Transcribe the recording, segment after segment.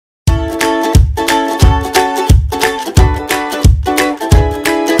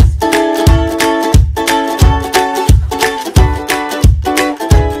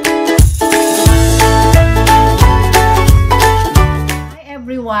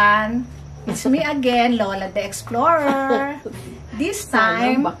everyone! It's me again, Lola the Explorer. This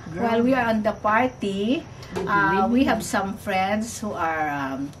time, while we are on the party, we have some friends who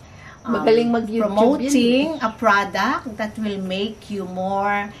are promoting a product that will make you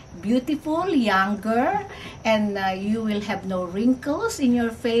more beautiful, younger, and you will have no wrinkles in your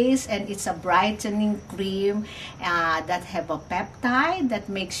face. And it's a brightening cream that have a peptide that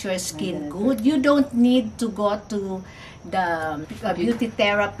makes your skin good. You don't need to go to the beauty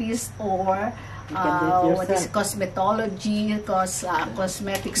therapist or what is cosmetology,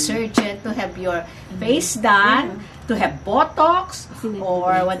 cosmetic surgeon to have your face done, to have Botox,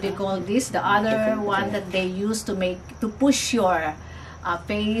 or what they call this, the other one that they use to push your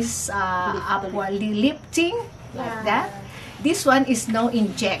face upwardly, lifting, like that. This one is no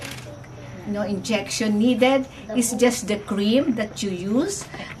injection needed. It's just the cream that you use.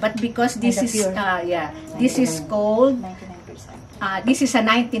 But because this is this is called this is a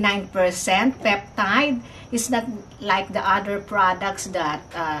 99% peptide. It's not like the other products that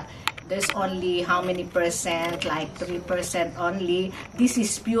there's only how many percent, like 3% only. This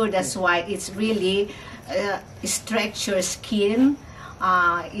is pure. That's why it's really stretch your skin.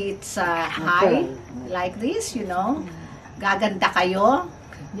 It's high like this, you know. Gaganda kayo,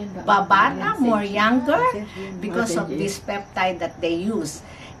 babata, more younger, because of this peptide that they use.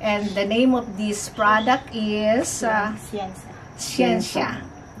 And the name of this product is Cencia.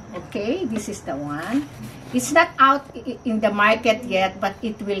 Okay, this is the one. It's not out in the market yet, but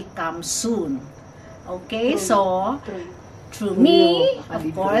it will come soon. Okay, so through me, of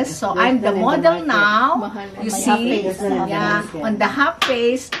course. So I'm the model now. You see, on the half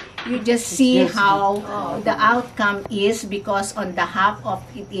face, you just see how the outcome is, because on the half of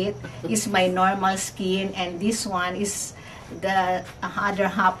it is my normal skin, and this one is the other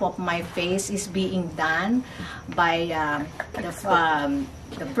half of my face is being done by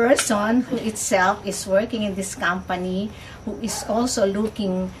the person who itself is working in this company, who is also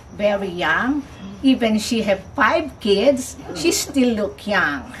looking very young. Even she have 5 kids, she still look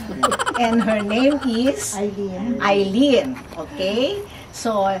young. And her name is Eileen. Okay,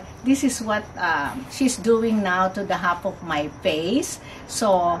 so this is what she's doing now to the half of my face.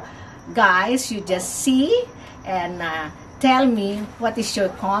 So guys, you just see and tell me what is your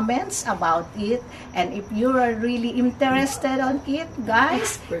comments about it, and if you are really interested on it,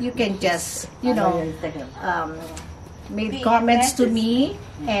 guys, you can just, you know, make comments to me,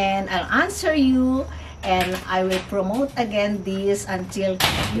 and I'll answer you, and I will promote again this until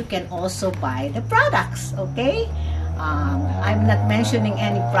you can also buy the products. Okay, I'm not mentioning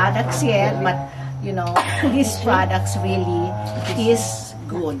any products yet, but you know, these products really is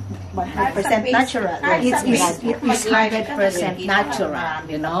good. 100% natural. It is 100% natural,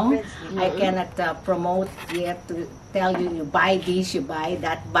 you know. I cannot promote yet to tell you, you buy this, you buy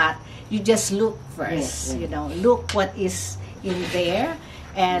that, but you just look first, you know, look what is in there,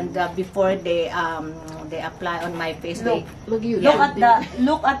 and before they apply on my face, look at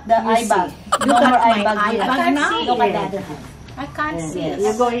the eye bag. Look at my eye bag now. Look at the other hand. I can't see.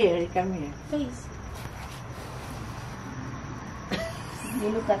 You go here, come here. Please. You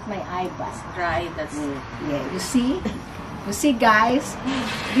look at my eye bag. Right, that's yeah, you see? You see, guys,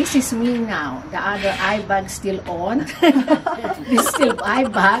 this is me now. The other eye bag still on. This still eye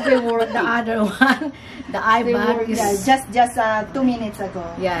bag. The other one, the eye bag is just 2 minutes ago.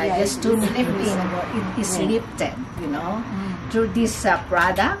 Yeah, just 2 minutes ago. It is lifted, you know, through this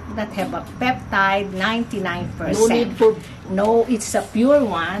product that have a peptide 99%. No, it's a pure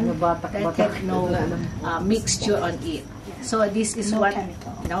one that have no mixture on it. So this is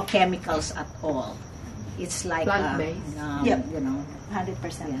no chemicals at all. It's like you know,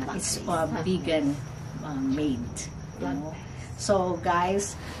 100%. it's vegan made. You know? So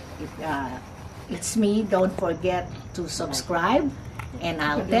guys, it's me. Don't forget to subscribe, and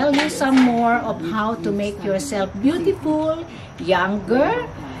I'll tell you some more of how to make yourself beautiful, younger,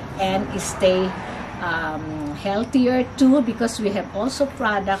 and stay healthier too, because we have also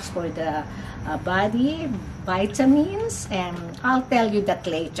products for the body, vitamins, and I'll tell you that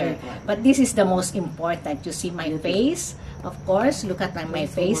later. But this is the most important. You see my face, of course. Look at my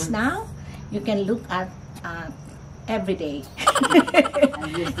face now. You can look at every day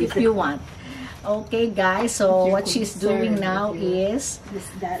if you want. Okay, guys, so what she's doing now is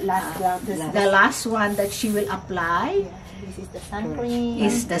the last one that she will apply. This is the sun cream.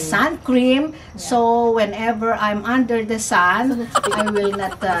 Is the sun cream. So whenever I'm under the sun, I will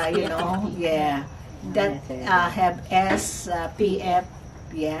not, you know, that have SPF,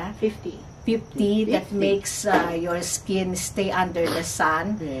 50 that makes your skin stay under the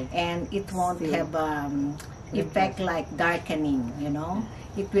sun, and it won't have effect like darkening, you know.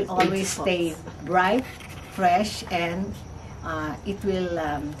 It will always stay bright, fresh, and it will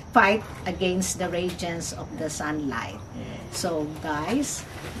fight against the radiance of the sunlight. So guys,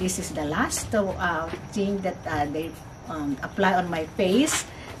 this is the last thing that they apply on my face.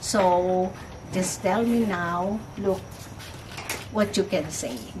 So just tell me now, look, what you can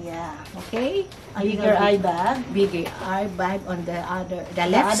say. Yeah. Okay? Bigger eye bag. Bigger eye bag on the left The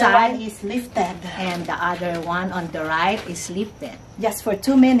other side. one is lifted. And the other one on the right is lifted. Just for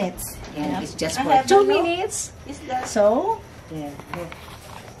 2 minutes. And it's just I for have 2 the look. minutes. Is that? So, Yeah.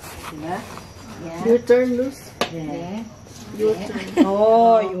 yeah. Your turn, Luz. Yeah. Your turn.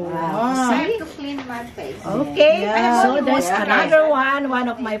 Oh, you Wow. want. See? clean my face. Okay, Yeah. so there's Yeah. another one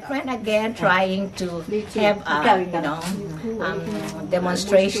of my friend again trying to have a, you know,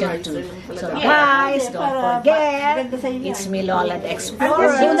 demonstration too. So guys, don't forget, it's me Lola the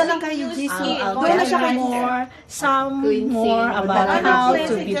Explorer. Doon na lang kayo, Jisoo. I'll Doon na siya tell kayo. you some more about Cleansing. how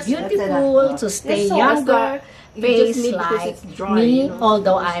to be beautiful, to stay younger, You just face need because like it's dry, me, you know.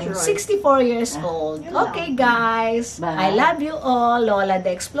 although It's I'm dry. 64 years old. Okay, guys, I love you all. Lola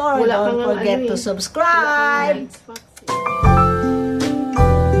the Explorer. Wala Don't kang forget ano to eh. subscribe. Wala kang